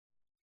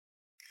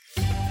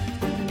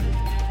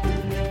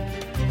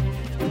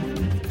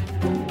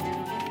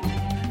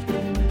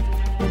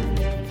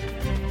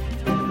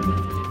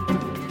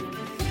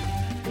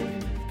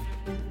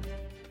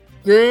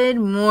Good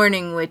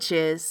morning,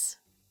 witches.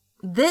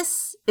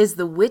 This is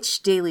the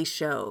Witch Daily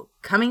Show,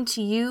 coming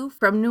to you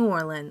from New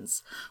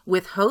Orleans,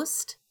 with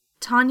host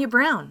Tanya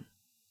Brown.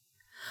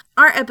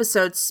 Our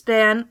episodes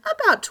span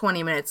about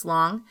 20 minutes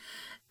long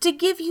to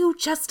give you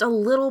just a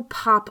little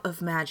pop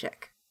of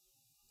magic.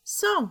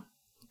 So,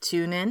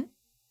 tune in,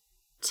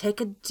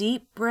 take a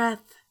deep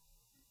breath,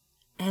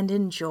 and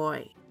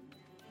enjoy.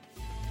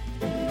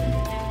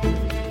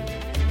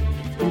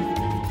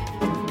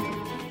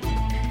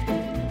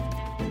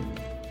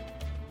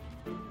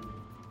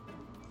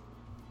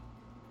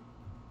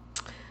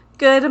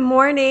 Good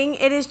morning.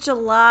 It is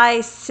July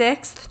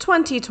 6th,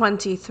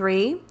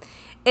 2023.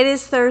 It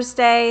is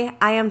Thursday.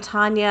 I am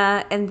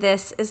Tanya, and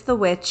this is the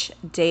Witch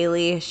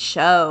Daily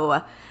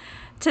Show.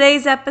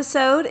 Today's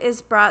episode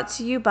is brought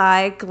to you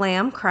by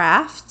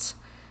Glamcraft.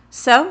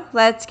 So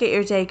let's get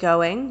your day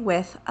going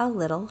with a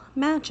little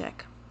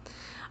magic.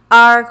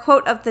 Our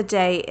quote of the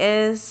day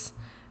is,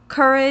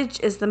 "Courage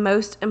is the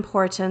most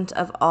important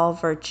of all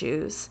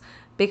virtues.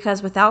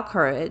 Because without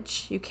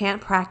courage, you can't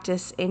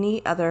practice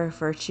any other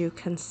virtue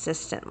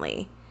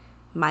consistently."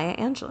 Maya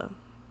Angelou.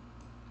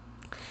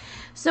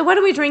 So what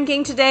are we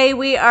drinking today?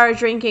 We are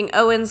drinking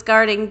Owen's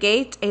Garden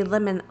Gate, a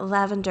lemon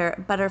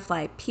lavender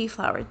butterfly pea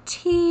flower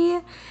tea.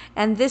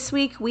 And this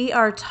week we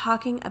are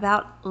talking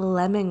about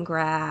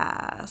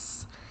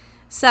lemongrass.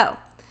 So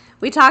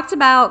we talked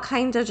about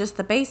kind of just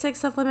the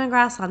basics of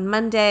lemongrass on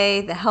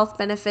Monday, the health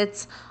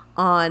benefits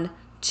on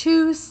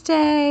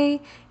Tuesday,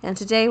 and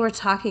today we're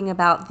talking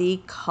about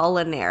the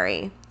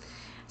culinary.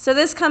 So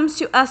this comes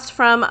to us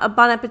from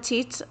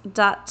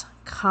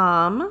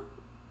bonappetit.com.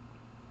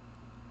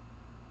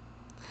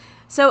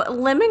 So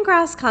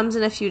lemongrass comes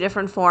in a few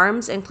different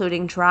forms,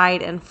 including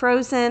dried and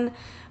frozen,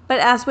 but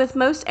as with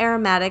most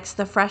aromatics,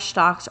 the fresh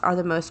stalks are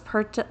the most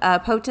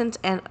potent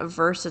and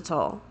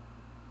versatile.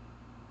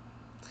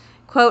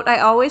 Quote, "I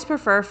always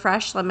prefer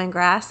fresh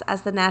lemongrass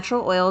as the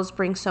natural oils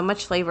bring so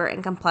much flavor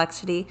and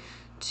complexity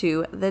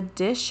to the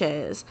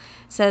dishes,"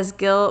 says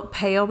Gil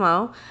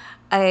Payomo,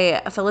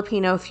 a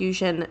Filipino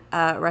fusion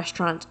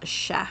restaurant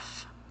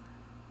chef.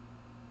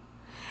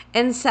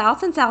 In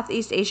South and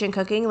Southeast Asian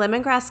cooking,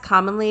 lemongrass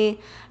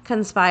commonly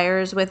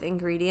conspires with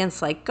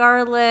ingredients like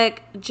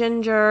garlic,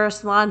 ginger,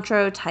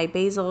 cilantro, Thai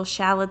basil,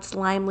 shallots,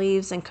 lime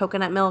leaves, and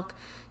coconut milk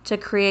to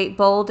create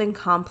bold and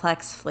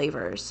complex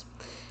flavors.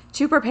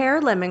 To prepare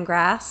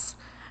lemongrass,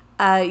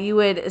 you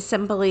would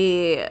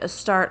simply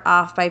start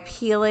off by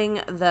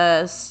peeling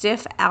the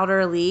stiff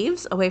outer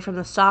leaves away from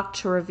the stalk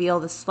to reveal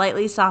the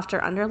slightly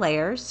softer under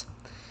layers.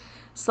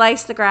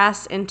 Slice the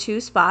grass in two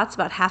spots,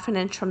 about half an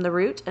inch from the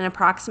root and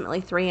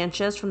approximately 3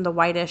 inches from the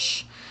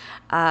whitish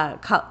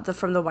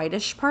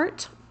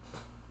part.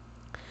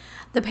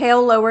 The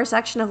pale lower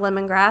section of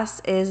lemongrass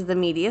is the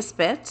meatiest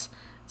bit,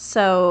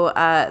 so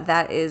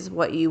that is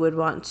what you would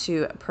want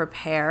to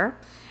prepare.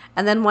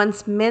 And then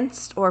once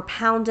minced or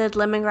pounded,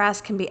 lemongrass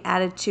can be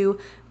added to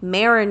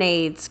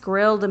marinades,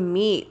 grilled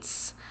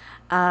meats,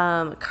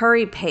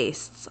 curry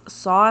pastes,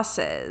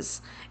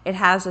 sauces. It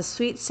has a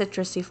sweet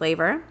citrusy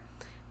flavor.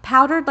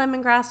 Powdered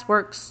lemongrass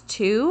works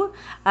too.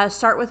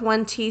 Start with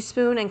 1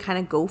 teaspoon and kind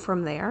of go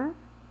from there.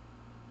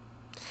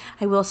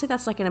 I will say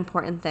that's like an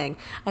important thing.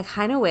 I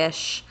kind of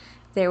wish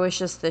there was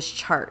just this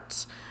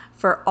chart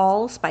for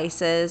all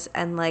spices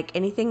and like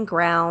anything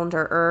ground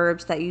or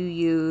herbs that you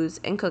use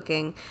in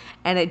cooking,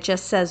 and it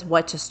just says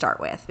what to start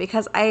with,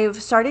 because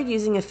I've started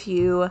using a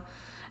few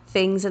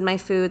things in my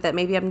food that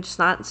maybe I'm just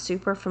not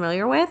super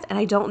familiar with, and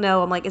I don't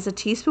know. I'm like, is a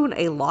teaspoon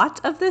a lot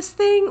of this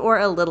thing or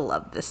a little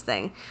of this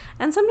thing?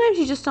 And sometimes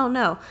you just don't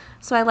know.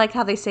 So I like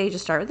how they say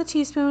just start with a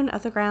teaspoon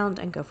of the ground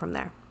and go from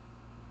there.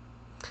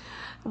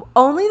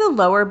 Only the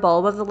lower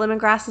bulb of the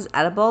lemongrass is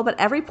edible, but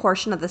every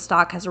portion of the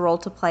stalk has a role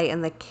to play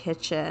in the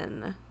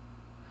kitchen.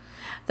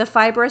 The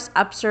fibrous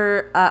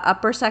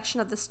upper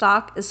section of the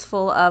stalk is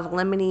full of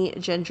lemony,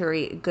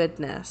 gingery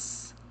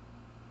goodness.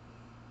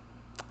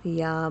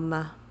 Yum.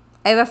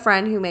 I have a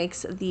friend who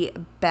makes the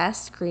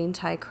best green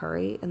Thai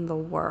curry in the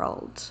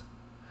world.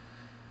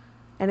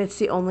 And it's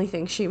the only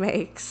thing she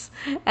makes.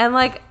 And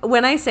like,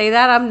 when I say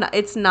that,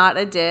 it's not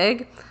a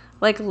dig.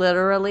 Like,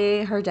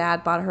 literally, her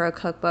dad bought her a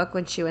cookbook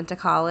when she went to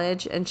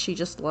college, and she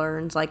just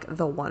learns like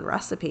the one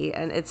recipe,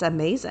 and it's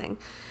amazing.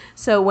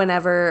 So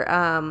whenever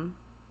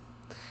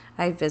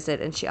I visit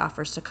and she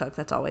offers to cook,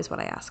 that's always what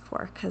I ask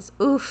for, because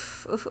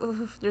oof,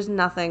 there's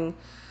nothing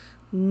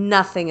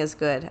as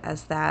good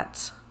as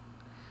that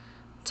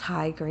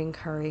Thai green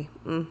curry.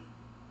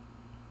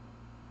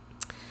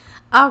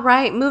 All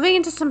right, moving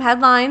into some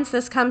headlines.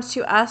 This comes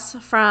to us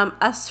from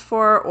Us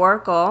for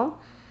Oracle.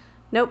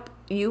 Nope,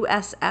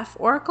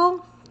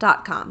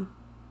 usforacle.com.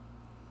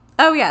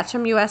 Oh yeah, it's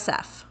from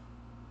USF.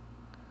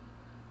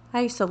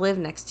 I used to live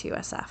next to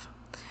USF.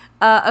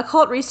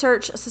 Occult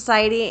Research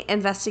Society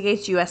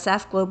investigates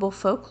USF global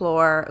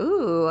folklore.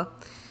 Ooh.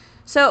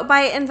 So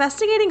by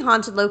investigating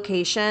haunted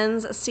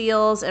locations,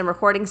 seals, and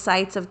recording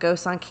sites of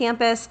ghosts on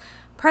campus,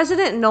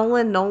 President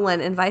Nolan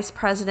and Vice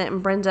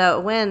President Brenda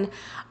Wynn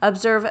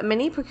observe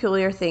many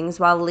peculiar things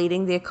while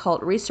leading the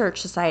Occult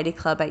Research Society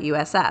Club at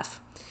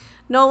USF.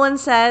 Nolan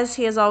says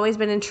he has always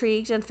been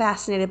intrigued and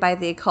fascinated by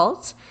the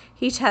occult.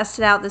 He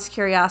tested out this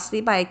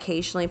curiosity by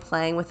occasionally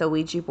playing with a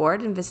Ouija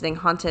board and visiting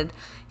haunted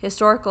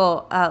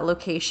historical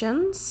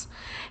locations.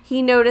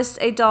 He noticed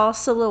a doll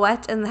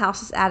silhouette in the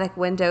house's attic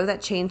window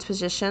that changed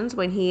positions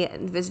when he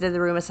visited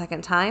the room a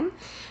second time.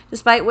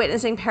 Despite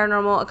witnessing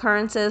paranormal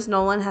occurrences,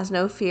 Nolan has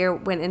no fear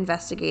when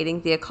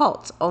investigating the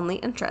occult, only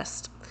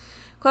interest.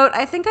 Quote,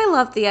 I think I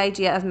love the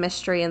idea of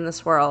mystery in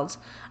this world.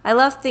 I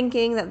love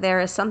thinking that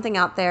there is something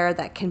out there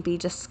that can be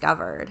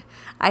discovered.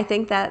 I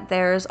think that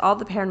there's all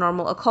the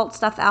paranormal occult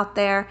stuff out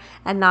there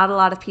and not a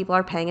lot of people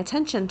are paying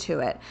attention to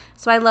it.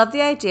 So I love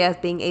the idea of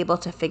being able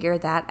to figure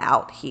that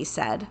out, he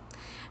said.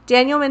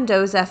 Daniel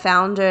Mendoza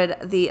founded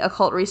the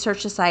Occult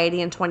Research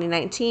Society in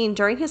 2019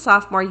 during his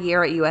sophomore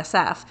year at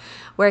USF,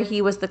 where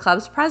he was the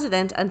club's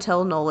president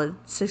until Nolan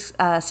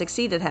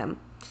succeeded him.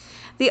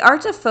 The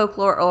art of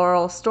folklore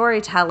oral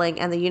storytelling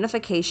and the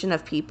unification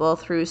of people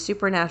through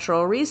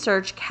supernatural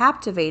research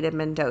captivated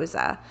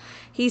Mendoza.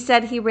 He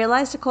said he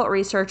realized occult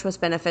research was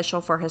beneficial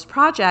for his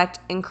project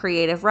in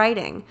creative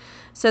writing,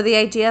 so the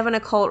idea of an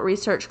occult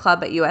research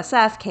club at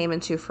USF came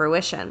into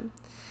fruition.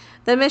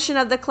 The mission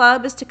of the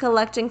club is to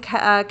collect and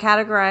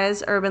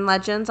categorize urban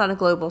legends on a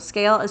global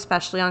scale,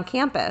 especially on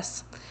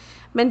campus.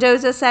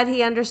 Mendoza said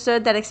he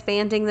understood that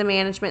expanding the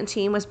management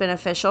team was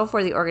beneficial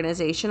for the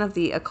organization of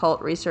the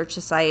Occult Research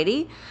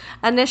Society,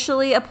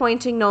 initially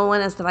appointing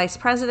Nolan as the vice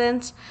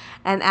president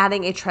and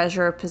adding a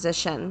treasurer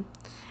position.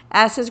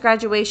 As his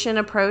graduation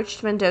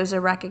approached,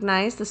 Mendoza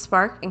recognized the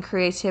spark and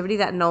creativity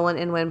that Nolan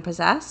and Wynn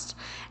possessed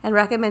and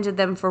recommended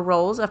them for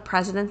roles of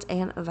president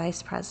and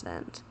vice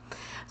president.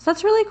 So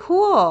that's really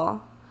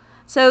cool.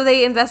 So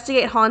they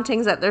investigate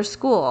hauntings at their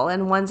school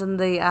and ones in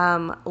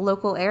the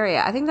local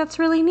area. I think that's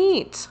really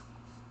neat.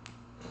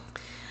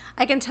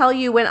 I can tell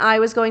you when I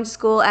was going to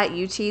school at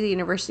UT, the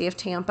University of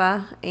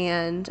Tampa,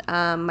 and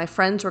my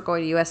friends were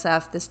going to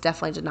USF, this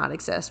definitely did not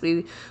exist.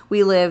 We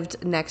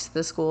lived next to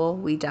the school.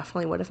 We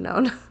definitely would have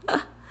known.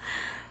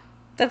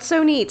 That's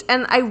so neat.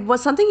 And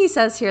something he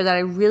says here that I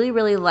really,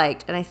 really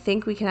liked, and I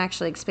think we can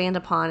actually expand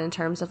upon in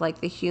terms of like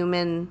the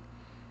humanness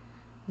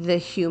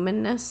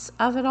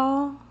of it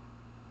all.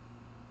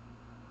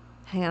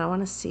 Hang on, I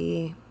want to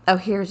see. Oh,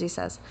 here's he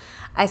says,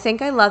 I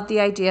think I love the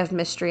idea of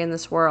mystery in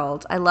this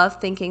world. I love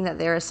thinking that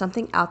there is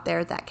something out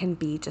there that can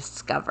be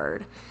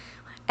discovered.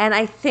 And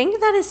I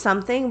think that is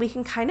something we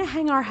can kind of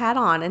hang our hat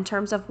on in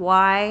terms of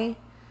why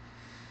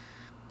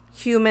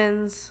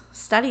humans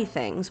study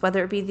things,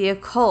 whether it be the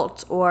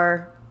occult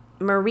or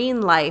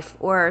marine life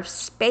or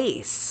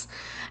space.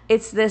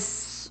 It's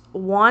this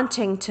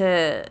wanting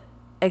to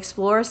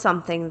explore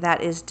something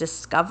that is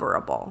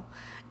discoverable.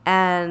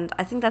 And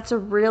I think that's a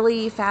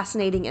really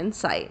fascinating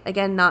insight.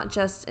 Again, not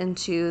just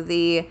into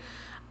the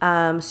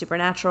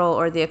supernatural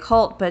or the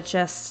occult, but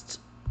just,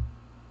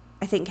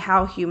 I think,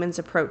 how humans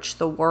approach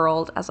the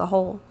world as a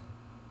whole.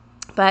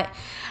 But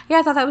yeah,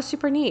 I thought that was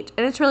super neat.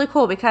 And it's really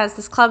cool because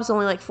this club's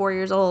only like 4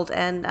 years old.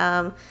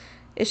 And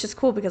it's just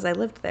cool because I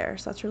lived there.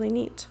 So that's really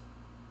neat.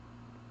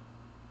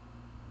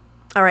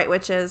 All right,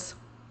 witches.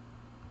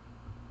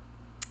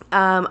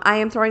 I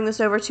am throwing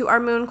this over to our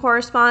moon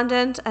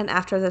correspondent. And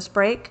after this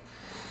break,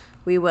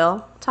 we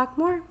will talk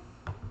more.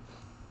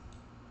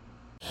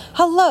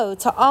 Hello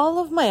to all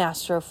of my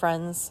astro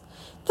friends.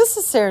 This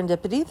is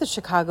Serendipity, the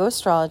Chicago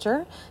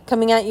astrologer,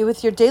 coming at you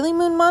with your daily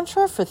moon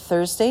mantra for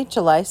Thursday,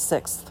 July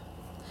 6th.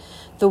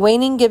 The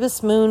waning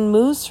gibbous moon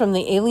moves from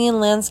the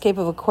alien landscape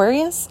of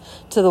Aquarius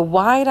to the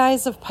wide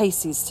eyes of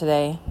Pisces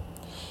today.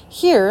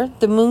 Here,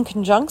 the moon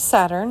conjuncts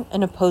Saturn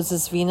and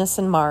opposes Venus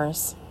and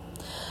Mars.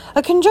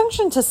 A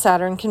conjunction to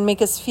Saturn can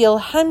make us feel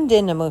hemmed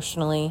in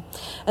emotionally,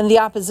 and the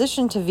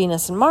opposition to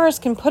Venus and Mars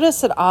can put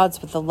us at odds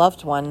with the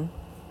loved one.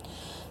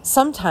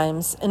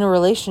 Sometimes, in a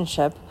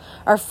relationship,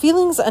 our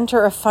feelings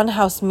enter a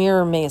funhouse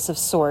mirror maze of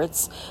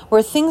sorts,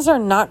 where things are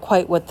not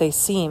quite what they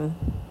seem.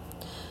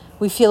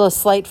 We feel a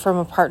slight from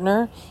a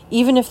partner,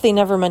 even if they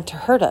never meant to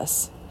hurt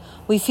us.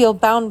 We feel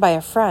bound by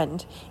a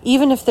friend,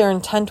 even if their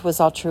intent was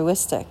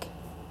altruistic.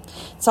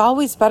 It's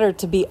always better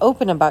to be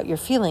open about your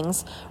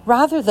feelings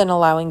rather than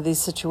allowing these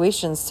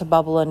situations to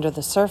bubble under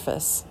the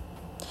surface.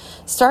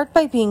 Start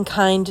by being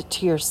kind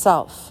to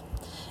yourself.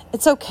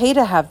 It's okay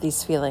to have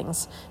these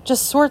feelings.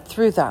 Just sort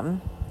through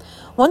them.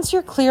 Once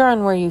you're clear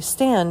on where you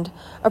stand,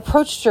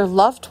 approach your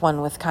loved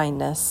one with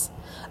kindness.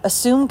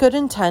 Assume good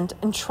intent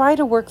and try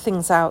to work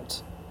things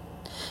out.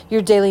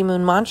 Your daily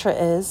moon mantra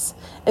is,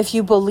 if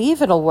you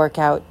believe it'll work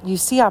out, you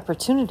see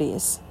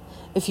opportunities.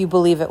 If you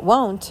believe it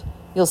won't,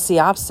 you'll see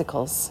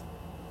obstacles.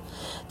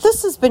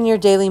 This has been your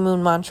daily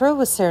moon mantra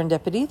with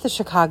Serendipity, the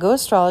Chicago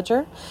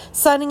astrologer,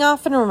 signing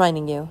off and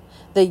reminding you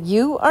that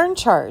you are in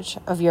charge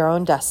of your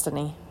own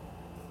destiny.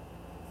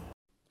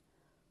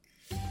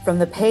 From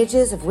the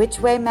pages of Which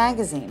Way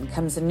magazine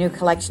comes a new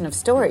collection of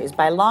stories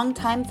by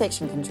longtime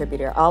fiction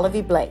contributor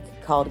Olivia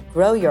Blake called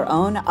Grow Your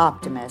Own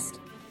Optimist.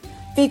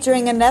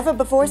 Featuring a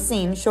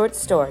never-before-seen short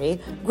story,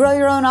 Grow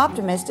Your Own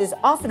Optimist is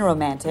often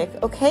romantic,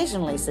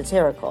 occasionally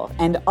satirical,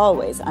 and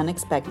always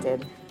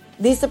unexpected.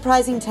 These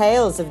surprising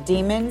tales of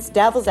demons,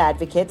 devil's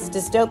advocates,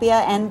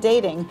 dystopia, and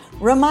dating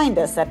remind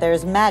us that there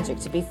is magic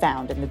to be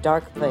found in the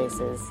dark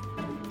places.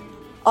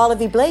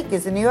 Olivia Blake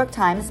is a New York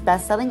Times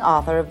bestselling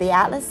author of The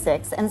Atlas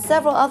Six and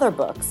several other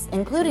books,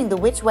 including the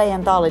Which Way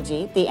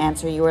anthology, The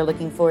Answer You Are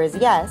Looking For Is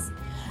Yes,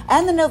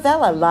 and the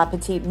novella La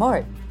Petite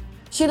Morte.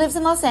 She lives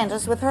in Los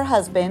Angeles with her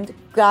husband,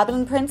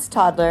 Goblin Prince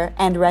Toddler,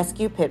 and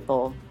Rescue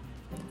Pitbull.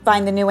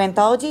 Find the new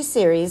anthology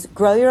series,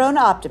 Grow Your Own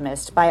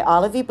Optimist by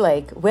Olivia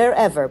Blake,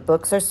 wherever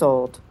books are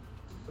sold.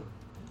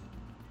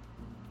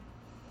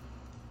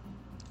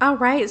 All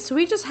right, so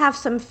we just have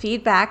some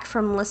feedback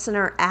from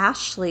listener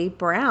Ashley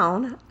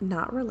Brown,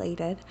 not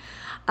related.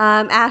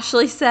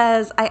 Ashley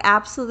says, I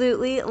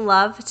absolutely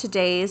love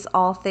today's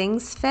All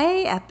Things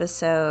Fae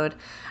episode.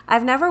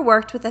 I've never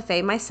worked with the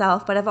Fae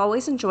myself, but I've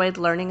always enjoyed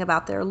learning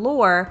about their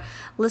lore.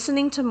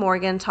 Listening to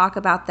Morgan talk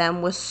about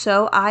them was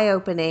so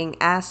eye-opening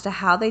as to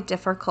how they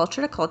differ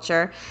culture to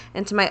culture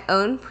and to my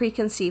own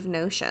preconceived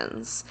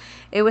notions.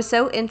 It was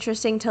so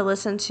interesting to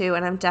listen to,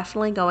 and I'm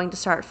definitely going to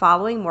start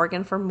following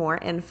Morgan for more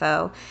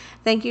info.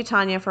 Thank you,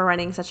 Tanya, for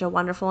running such a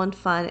wonderful and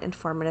fun,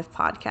 informative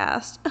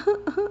podcast.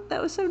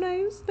 That was so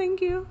nice.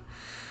 Thank you.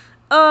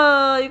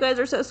 Oh, you guys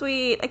are so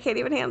sweet. I can't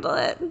even handle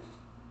it.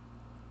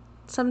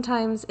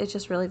 Sometimes it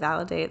just really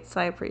validates,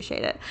 so I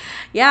appreciate it.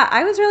 Yeah,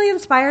 I was really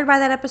inspired by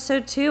that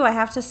episode too, I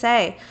have to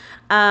say.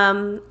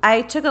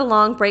 I took a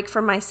long break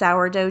from my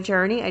sourdough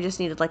journey. I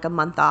just needed like a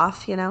month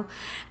off,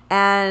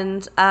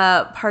 and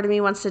part of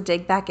me wants to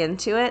dig back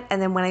into it,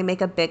 and then when I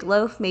make a big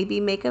loaf, maybe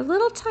make a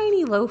little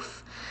tiny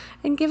loaf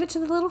and give it to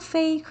the little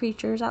fae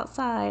creatures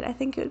outside. I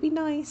think it would be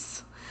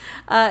nice.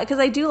 Because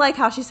I do like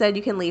how she said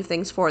you can leave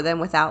things for them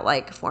without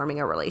like forming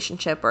a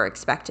relationship or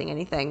expecting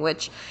anything,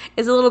 which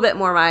is a little bit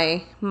more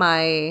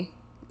my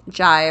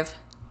jive.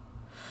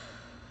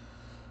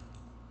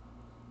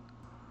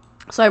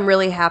 So I'm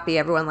really happy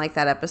everyone liked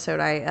that episode.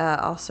 I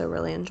also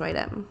really enjoyed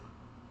it.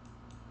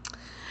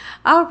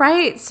 All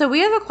right, so we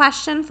have a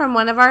question from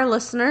one of our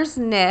listeners,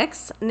 Nick.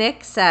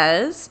 Nick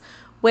says,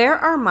 where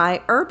are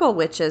my herbal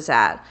witches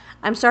at?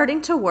 I'm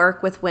starting to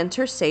work with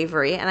winter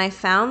savory, and I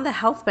found the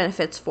health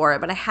benefits for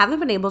it, but I haven't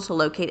been able to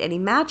locate any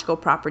magical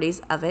properties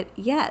of it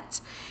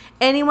yet.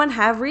 Anyone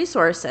have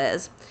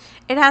resources?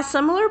 It has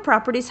similar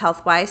properties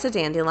health-wise to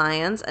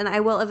dandelions, and I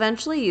will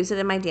eventually use it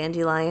in my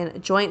dandelion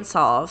joint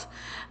salve,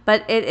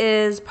 but it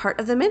is part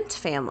of the mint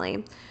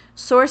family.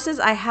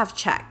 Sources I have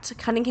checked: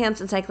 Cunningham's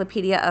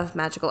Encyclopedia of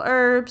Magical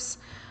Herbs,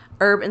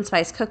 Herb and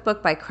Spice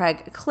Cookbook by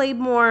Craig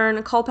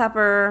Claiborne,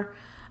 Culpeper.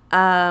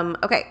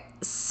 Okay,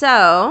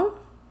 so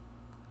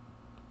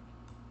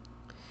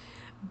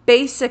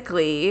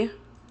basically,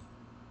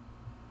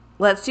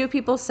 let's see what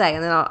people say,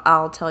 and then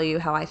I'll tell you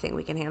how I think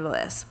we can handle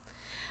this.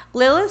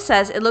 Lilith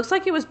says, it looks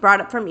like it was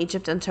brought up from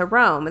Egypt into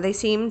Rome. They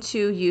seem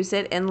to use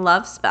it in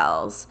love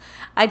spells.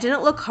 I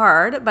didn't look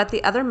hard, but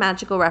the other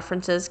magical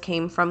references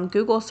came from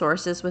Google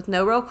sources with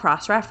no real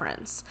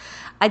cross-reference.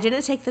 I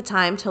didn't take the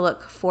time to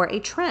look for a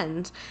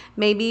trend.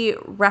 Maybe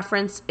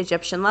reference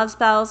Egyptian love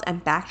spells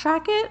and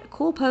backtrack it?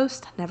 Cool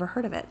post. Never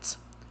heard of it.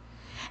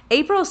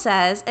 April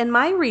says, in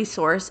my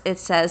resource, it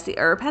says the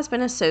herb has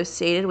been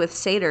associated with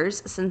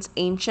satyrs since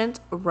ancient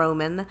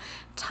Roman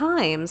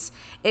times.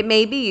 It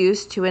may be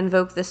used to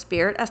invoke the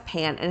spirit of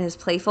Pan and his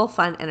playful,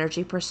 fun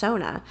energy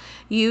persona.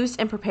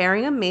 Used in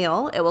preparing a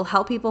meal, it will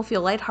help people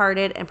feel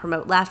lighthearted and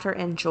promote laughter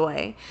and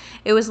joy.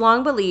 It was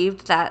long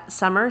believed that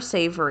summer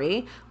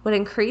savory would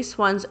increase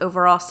one's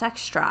overall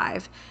sex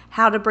drive.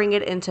 How to bring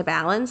it into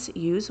balance?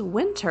 Use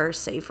winter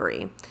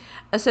savory.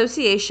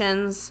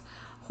 Associations: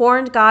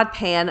 Horned God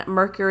Pan,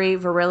 Mercury,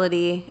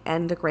 Virility,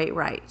 and the Great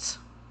Rite.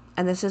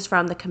 And this is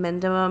from the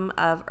Commendum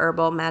of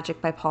Herbal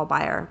Magic by Paul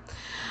Beyer.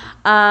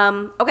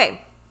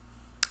 Okay,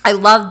 I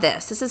love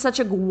this. This is such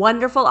a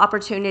wonderful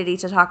opportunity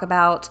to talk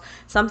about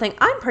something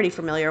I'm pretty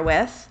familiar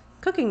with,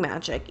 cooking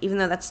magic. Even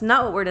though that's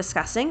not what we're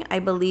discussing, I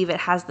believe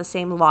it has the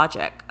same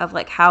logic of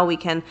like how we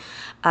can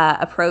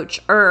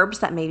approach herbs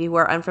that maybe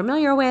we're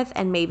unfamiliar with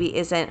and maybe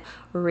isn't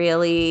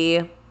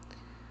really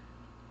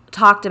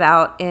talked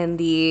about in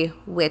the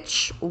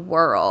witch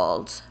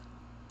world.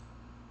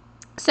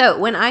 So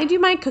when I do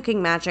my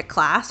cooking magic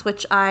class,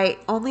 which I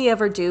only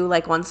ever do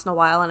like once in a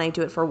while, and I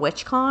do it for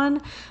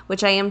WitchCon,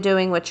 which I am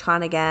doing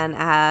WitchCon again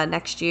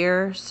next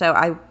year. So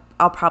I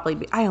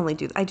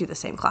do the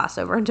same class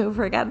over and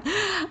over again.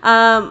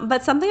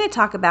 But something I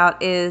talk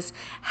about is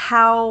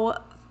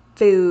how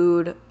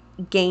food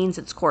gains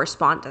its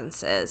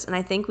correspondences, and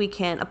I think we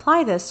can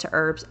apply this to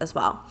herbs as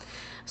well.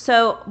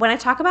 So when I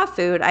talk about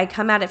food, I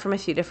come at it from a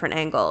few different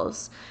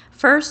angles.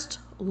 First,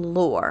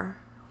 lore,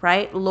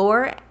 right?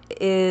 Lore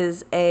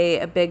is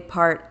a big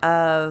part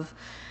of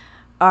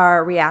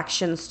our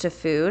reactions to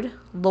food.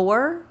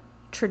 Lore,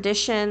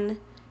 tradition,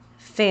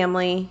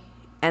 family,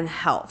 and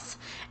health.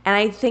 And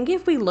I think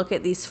if we look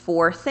at these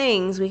 4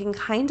 things, we can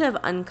kind of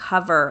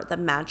uncover the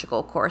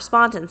magical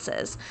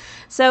correspondences.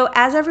 So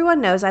as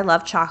everyone knows, I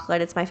love chocolate.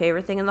 It's my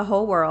favorite thing in the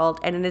whole world.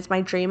 And it is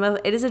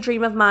a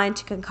dream of mine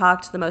to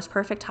concoct the most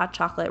perfect hot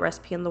chocolate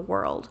recipe in the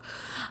world.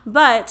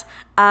 But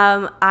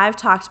I've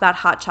talked about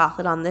hot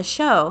chocolate on this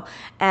show,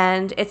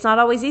 and it's not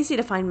always easy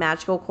to find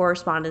magical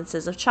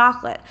correspondences of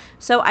chocolate.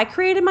 So I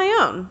created my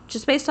own,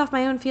 just based off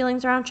my own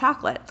feelings around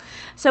chocolate.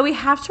 So we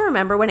have to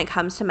remember when it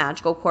comes to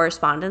magical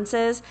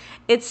correspondences,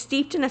 it's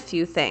steeped in a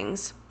few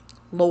things: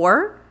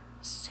 lore,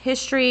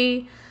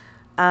 history,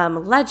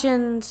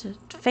 legend,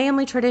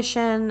 family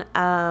tradition,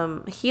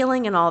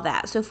 healing, and all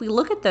that. So if we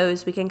look at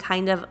those, we can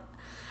kind of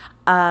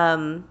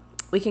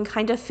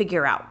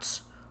figure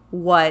out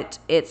what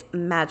its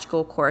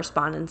magical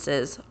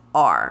correspondences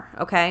are,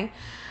 okay?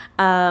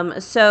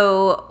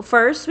 So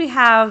first we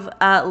have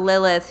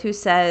Lilith, who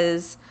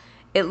says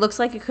it looks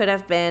like it could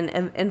have been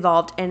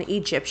involved in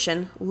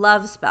Egyptian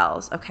love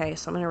spells. Okay,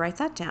 so I'm going to write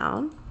that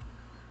down.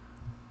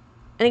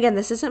 And again,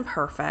 this isn't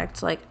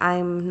perfect. Like,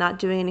 I'm not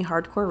doing any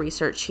hardcore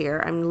research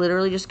here. I'm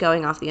literally just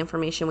going off the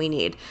information we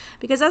need.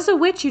 Because as a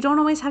witch, you don't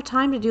always have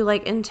time to do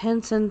like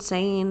intense,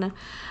 insane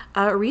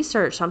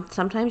research.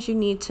 Sometimes you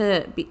need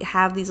to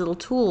have these little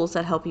tools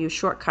that help you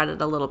shortcut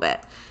it a little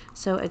bit.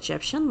 So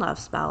Egyptian love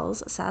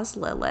spells, says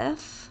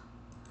Lilith.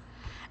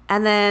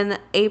 And then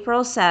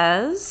April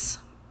says...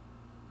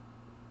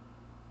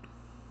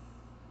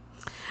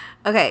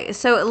 Okay,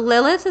 so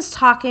April is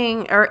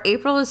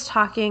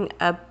talking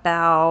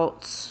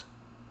about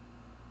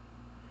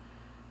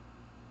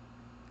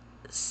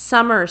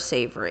summer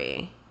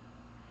savory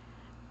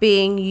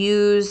being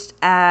used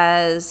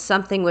as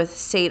something with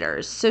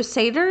satyrs. So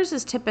satyrs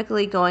is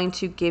typically going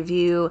to give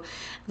you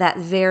that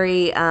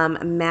very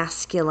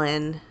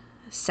masculine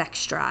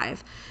sex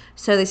drive.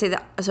 So they say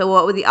that. So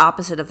what would the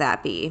opposite of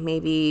that be?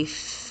 Maybe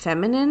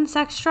feminine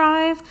sex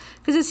drive?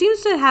 Because it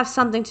seems to have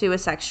something to do with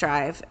sex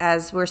drive,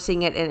 as we're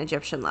seeing it in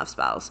Egyptian love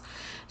spells.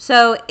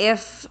 So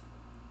if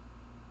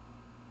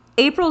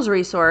April's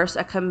resource,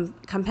 a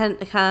compendium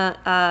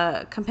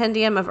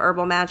of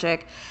herbal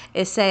magic,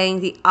 is saying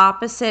the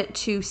opposite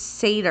to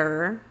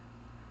satyr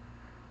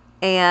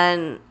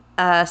and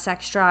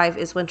sex drive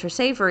is winter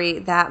savory,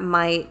 that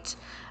might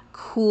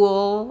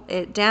cool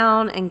it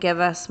down and give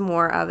us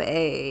more of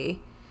a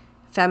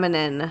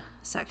feminine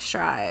sex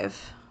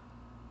drive.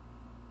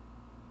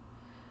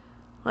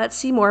 Let's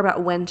see more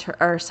about winter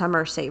or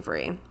summer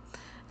savory.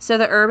 So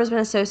the herb has been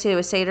associated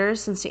with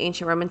satyrs since the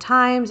ancient Roman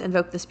times,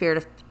 invoked the spirit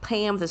of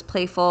Pan with this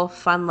playful,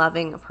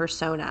 fun-loving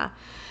persona.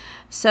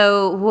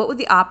 So what would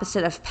the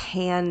opposite of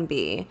Pan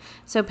be?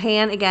 So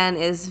Pan, again,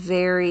 is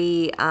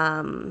very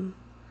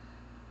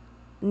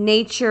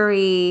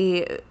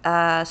nature-y.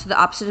 So the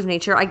opposite of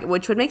nature,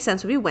 which would make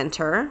sense, would be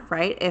winter,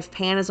 right? If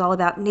Pan is all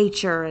about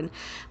nature and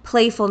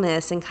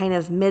playfulness and kind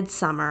of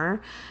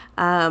midsummer,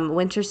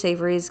 winter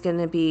savory is going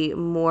to be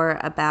more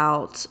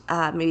about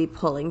maybe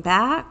pulling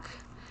back.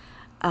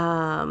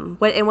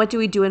 What do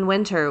we do in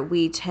winter?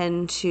 We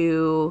tend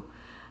to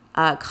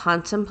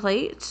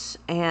contemplate,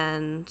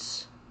 and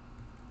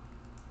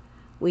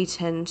we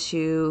tend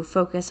to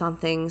focus on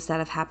things that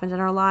have happened in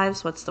our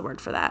lives. What's the word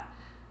for that?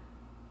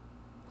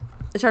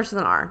 It starts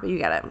with an R, but you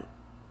get it.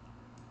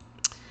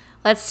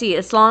 Let's see.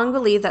 It's long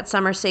believed that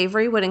summer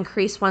savory would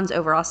increase one's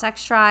overall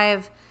sex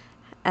drive,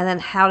 and then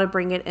how to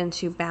bring it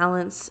into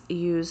balance,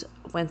 use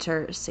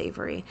winter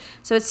savory.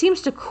 So it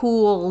seems to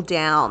cool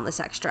down the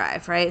sex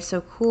drive, right? So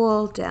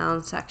cool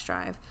down sex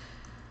drive.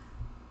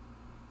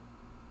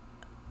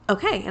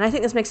 Okay, and I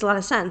think this makes a lot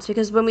of sense,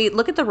 because when we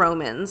look at the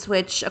Romans,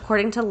 which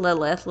according to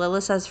Lilith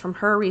says from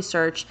her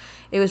research,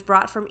 it was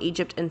brought from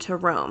Egypt into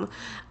Rome.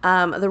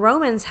 The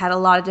Romans had a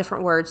lot of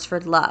different words for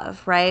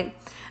love, right?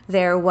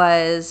 There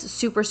was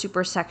super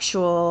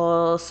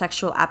sexual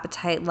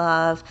appetite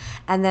love.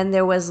 And then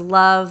there was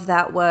love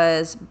that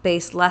was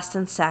based less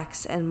in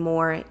sex and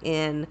more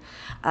in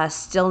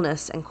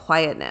stillness and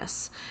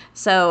quietness.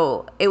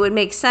 So it would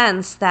make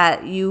sense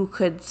that you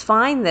could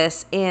find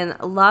this in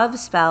love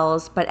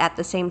spells, but at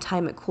the same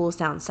time it cools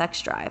down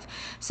sex drive.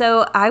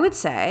 So I would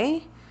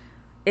say,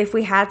 if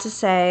we had to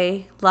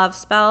say love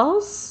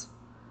spells,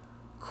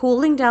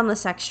 cooling down the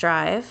sex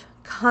drive,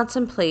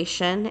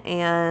 contemplation,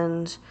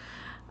 and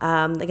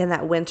again,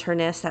 that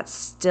winterness, that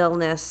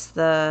stillness,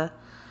 the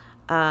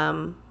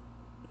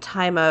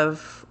time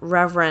of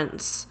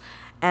reverence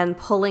and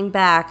pulling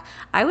back,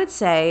 I would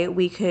say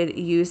we could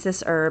use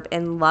this herb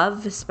in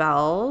love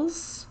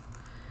spells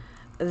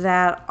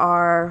that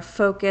are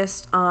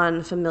focused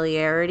on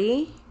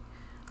familiarity,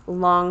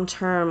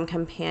 long-term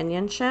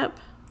companionship,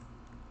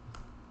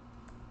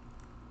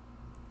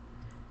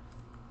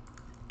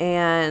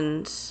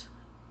 and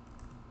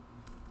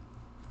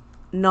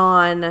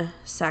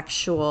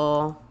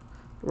non-sexual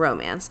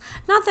romance.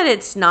 Not that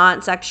it's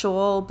not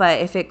sexual, but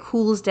if it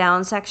cools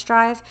down sex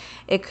drive,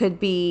 it could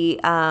be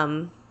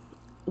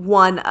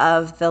one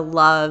of the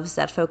loves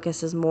that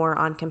focuses more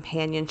on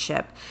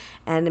companionship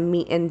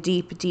and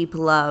deep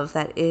love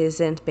that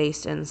isn't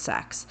based in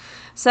sex.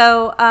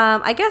 So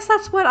I guess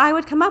that's what I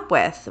would come up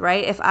with,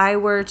 right? If I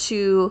were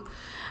to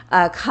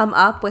come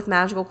up with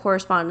magical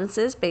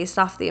correspondences based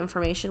off the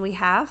information we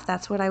have,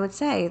 that's what I would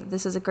say.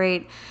 This is a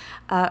great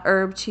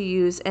herb to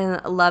use in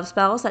love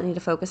spells that need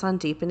to focus on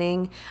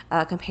deepening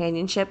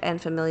companionship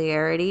and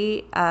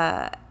familiarity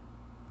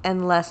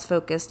and less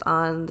focused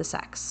on the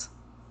sex.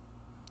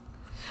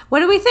 What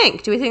do we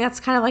think? Do we think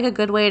that's kind of like a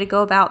good way to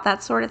go about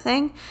that sort of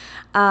thing?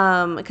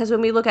 Because when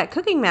we look at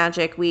cooking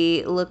magic,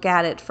 we look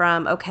at it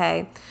from,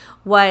 okay,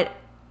 what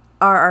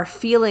are our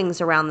feelings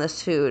around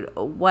this food?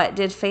 What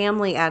did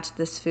family add to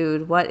this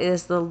food? What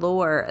is the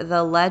lore,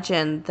 the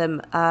legend,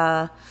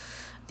 the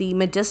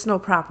medicinal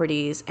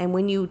properties? And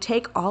when you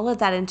take all of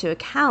that into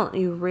account,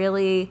 you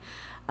really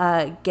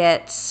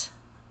get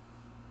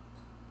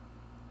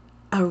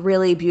a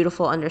really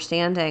beautiful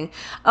understanding.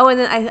 Oh, and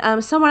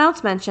then someone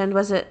else mentioned,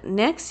 was it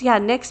Nyx? Yeah,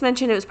 Nyx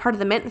mentioned it was part of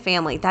the mint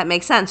family. That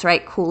makes sense,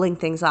 right? Cooling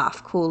things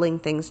off, cooling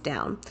things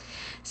down.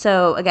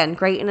 So again,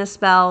 great in a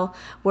spell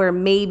where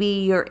maybe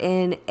you're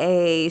in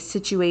a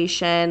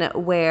situation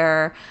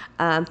where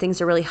things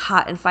are really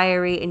hot and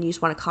fiery and you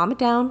just want to calm it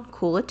down,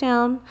 cool it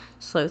down,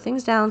 slow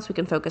things down so we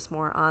can focus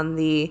more on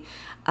the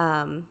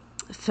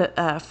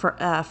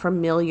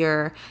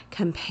familiar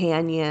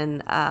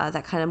companion,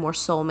 that kind of more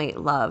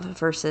soulmate love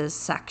versus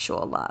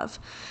sexual love.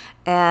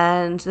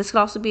 And this could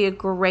also be a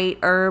great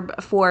herb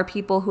for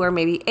people who are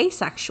maybe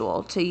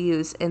asexual to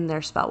use in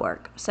their spell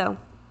work. So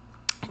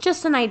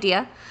just an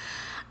idea.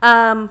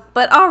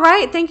 But all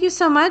right, thank you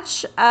so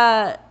much,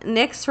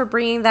 Nyx, for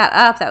bringing that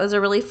up. That was a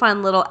really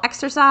fun little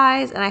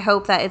exercise, and I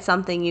hope that it's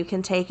something you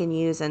can take and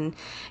use in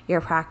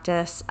your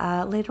practice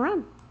later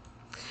on.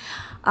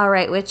 All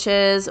right,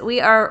 witches, we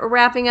are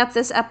wrapping up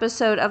this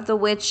episode of the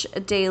Witch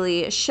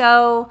Daily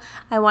Show.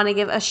 I want to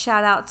give a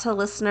shout out to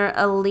listener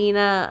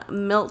Alina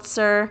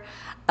Miltzer.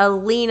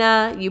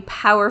 Alina, you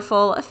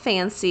powerful,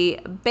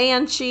 fancy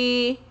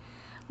banshee.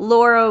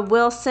 Laura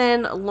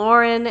Wilson.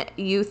 Lauren,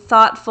 you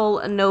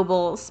thoughtful,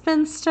 noble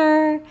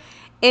spinster.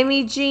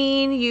 Emmy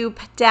Jean, you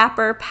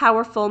dapper,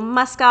 powerful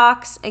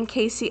muskox. And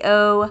Casey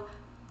O,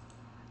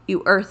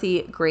 you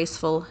earthy,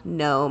 graceful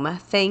gnome.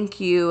 Thank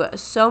you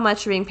so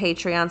much for being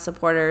Patreon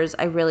supporters.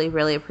 I really,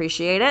 really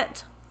appreciate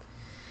it.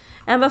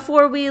 And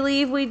before we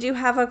leave, we do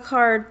have a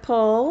card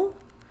pull.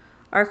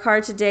 Our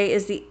card today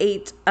is the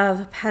 8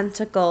 of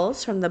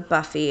Pentacles from the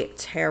Buffy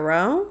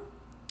Tarot.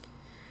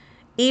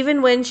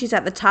 Even when she's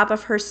at the top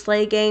of her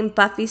sleigh game,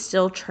 Buffy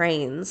still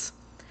trains.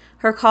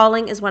 Her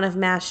calling is one of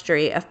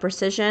mastery, of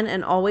precision,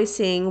 and always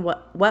seeing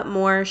what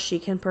more she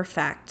can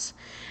perfect.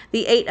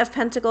 The 8 of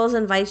Pentacles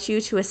invites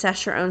you to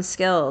assess your own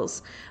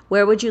skills.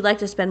 Where would you like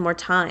to spend more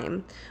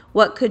time?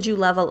 What could you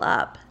level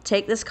up?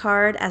 Take this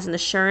card as an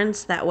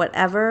assurance that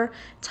whatever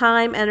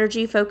time,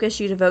 energy, focus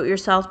you devote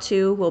yourself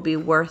to will be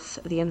worth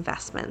the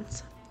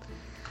investment.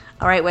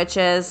 All right,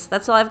 witches,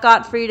 that's all I've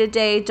got for you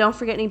today. Don't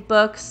forget any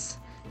books,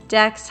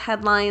 decks,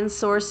 headlines,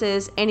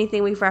 sources,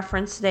 anything we've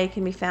referenced today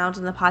can be found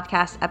in the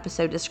podcast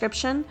episode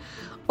description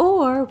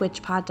or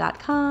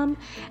witchpod.com,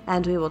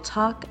 and we will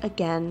talk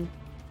again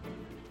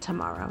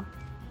tomorrow.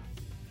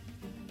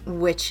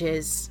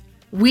 Witches,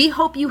 we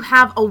hope you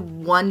have a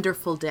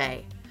wonderful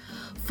day,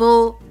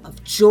 full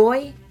of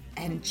joy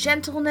and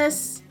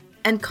gentleness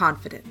and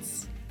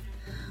confidence.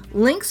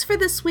 Links for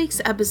this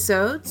week's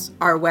episodes,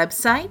 our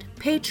website,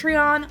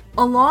 Patreon,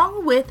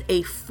 along with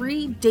a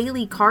free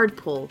daily card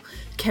pull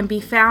can be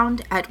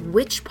found at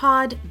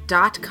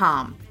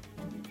witchpod.com.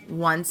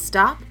 One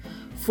stop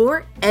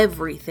for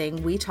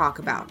everything we talk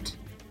about.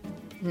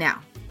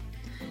 Now,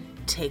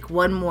 take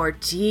one more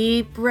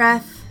deep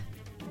breath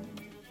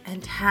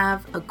and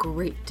have a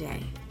great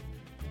day.